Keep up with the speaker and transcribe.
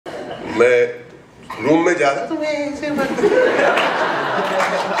मैं रूम में जा रहा तो मैं ऐसे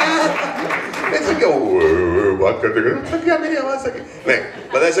ऐसे क्या बात करते करते क्या मेरी आवाज सके नहीं.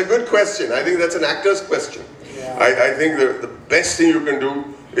 But that's a good question. I think that's an actor's question. I think the best thing you can do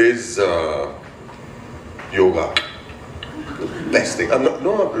is yoga. The best thing. I'm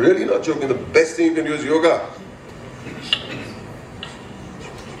really not joking. The best thing you can do is yoga.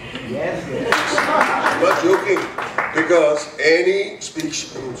 Yes. I'm not joking, because any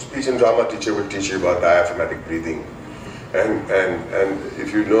speech and drama teacher will teach you about diaphragmatic breathing, and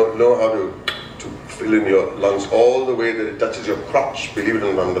if you know how to fill in your lungs all the way that it touches your crotch, believe it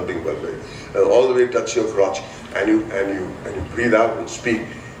or not, I'm not being vulgar, all the way it touches your crotch, and you breathe out and speak,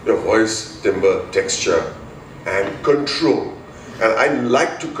 your voice, timbre, texture, and control. And I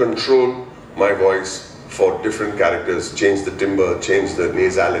like to control my voice for different characters, change the timbre, change the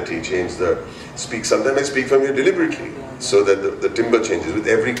nasality, change the speak. Sometimes I speak from here deliberately, so that the timbre changes with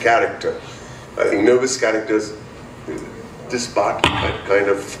every character. I think nervous characters, this part kind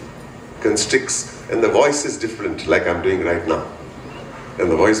of constricts, and the voice is different, like I'm doing right now. And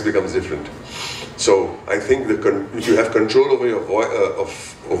the voice becomes different. So I think if you have control over your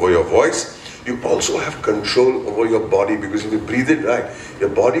voice, you also have control over your body, because if you breathe it right, your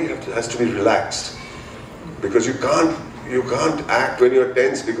body has to be relaxed. Because you can't act when you're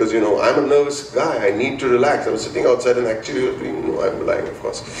tense, because I'm a nervous guy, I need to relax. I'm sitting outside and actually I'm lying, of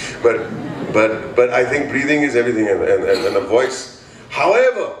course. But I think breathing is everything, and a voice.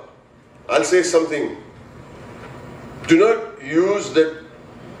 However, I'll say something. Do not use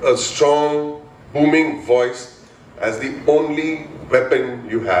a strong, booming voice as the only weapon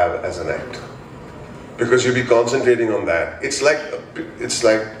you have as an actor, because you'll be concentrating on that. It's like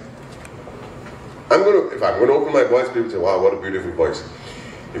if I'm going to open my voice, people say, wow, what a beautiful voice.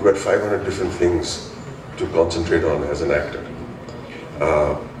 You've got 500 different things to concentrate on as an actor.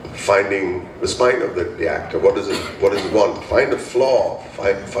 Finding the spine of the actor. What does it want? Find a flaw.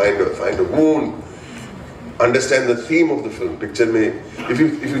 Find a wound. Understand the theme of the film. Picture me. If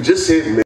you just say